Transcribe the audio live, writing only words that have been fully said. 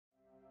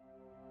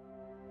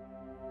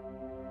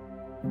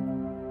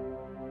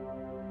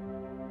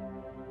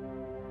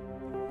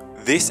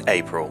This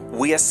April,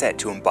 we are set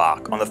to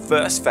embark on the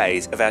first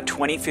phase of our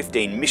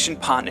 2015 mission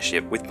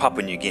partnership with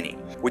Papua New Guinea,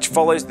 which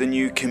follows the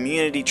new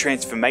community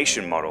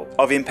transformation model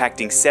of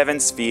impacting 7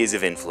 spheres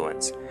of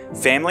influence: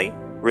 family,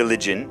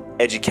 religion,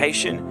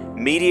 education,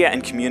 media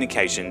and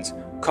communications,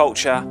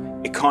 culture,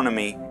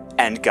 economy,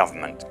 and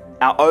government.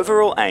 Our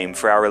overall aim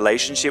for our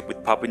relationship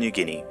with Papua New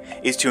Guinea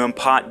is to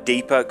impart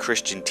deeper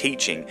Christian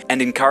teaching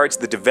and encourage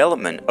the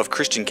development of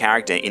Christian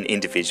character in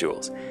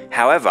individuals.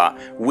 However,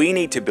 we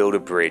need to build a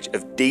bridge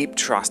of deep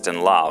trust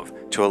and love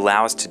to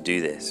allow us to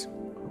do this.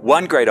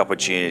 One great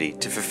opportunity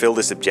to fulfill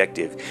this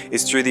objective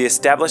is through the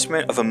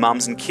establishment of a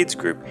mums and kids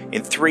group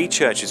in 3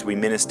 churches we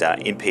minister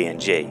in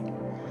PNG.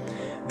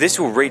 This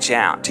will reach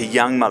out to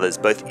young mothers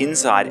both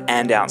inside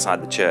and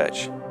outside the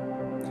church.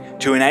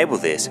 To enable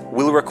this,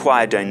 we'll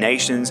require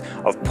donations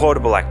of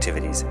portable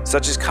activities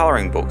such as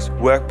colouring books,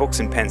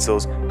 workbooks and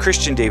pencils,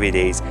 Christian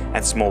DVDs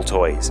and small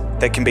toys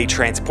that can be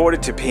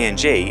transported to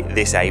PNG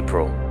this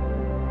April.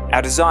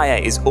 Our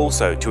desire is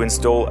also to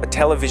install a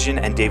television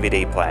and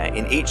DVD player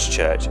in each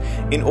church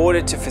in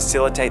order to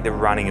facilitate the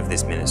running of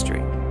this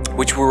ministry,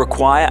 which will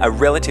require a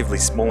relatively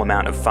small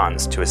amount of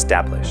funds to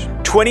establish.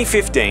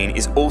 2015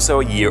 is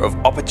also a year of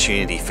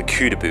opportunity for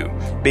Kutubu,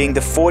 being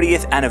the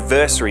 40th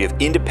anniversary of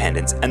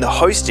independence and the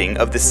hosting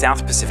of the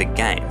South Pacific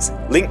Games.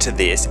 Linked to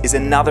this is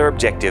another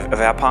objective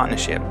of our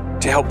partnership: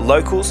 to help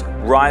locals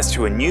rise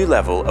to a new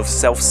level of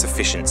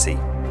self-sufficiency.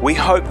 We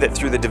hope that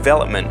through the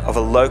development of a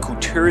local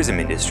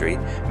tourism industry,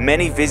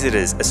 many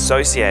visitors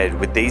associated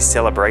with these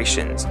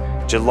celebrations,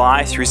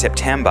 July through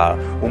September,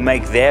 will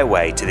make their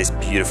way to this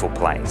beautiful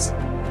place.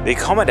 The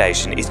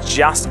accommodation is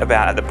just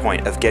about at the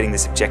point of getting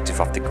this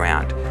objective off the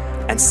ground,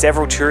 and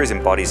several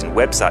tourism bodies and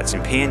websites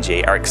in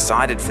PNG are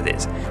excited for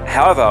this.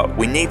 However,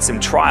 we need some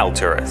trial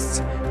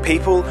tourists,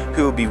 people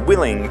who will be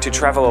willing to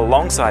travel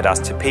alongside us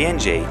to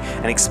PNG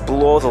and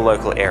explore the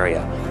local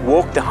area,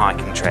 walk the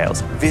hiking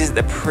trails, visit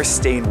the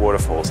pristine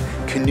waterfalls,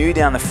 canoe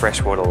down the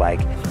freshwater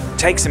lake,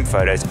 take some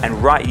photos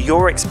and write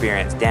your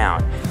experience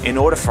down in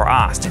order for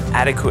us to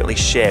adequately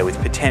share with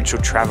potential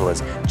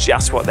travellers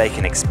just what they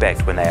can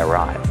expect when they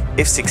arrive.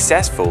 If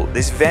successful,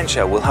 this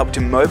venture will help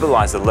to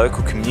mobilise the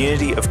local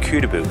community of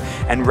Kutubu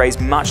and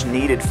raise much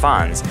needed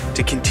funds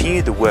to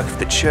continue the work of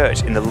the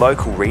church in the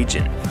local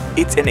region.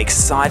 It's an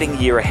exciting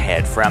year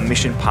ahead for our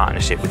mission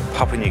partnership with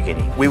Papua New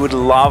Guinea. We would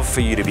love for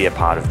you to be a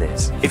part of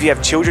this. If you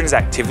have children's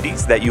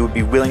activities that you would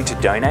be willing to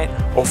donate,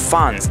 or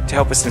funds to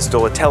help us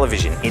install a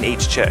television in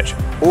each church,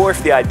 or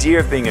if the idea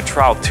of being a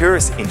trial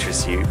tourist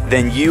interests you,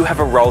 then you have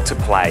a role to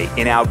play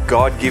in our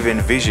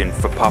God-given vision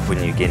for Papua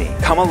New Guinea.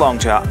 Come along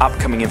to our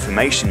upcoming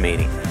information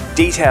meeting.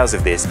 Details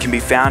of this can be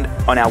found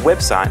on our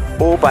website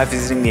or by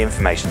visiting the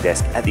information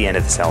desk at the end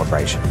of the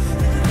celebration.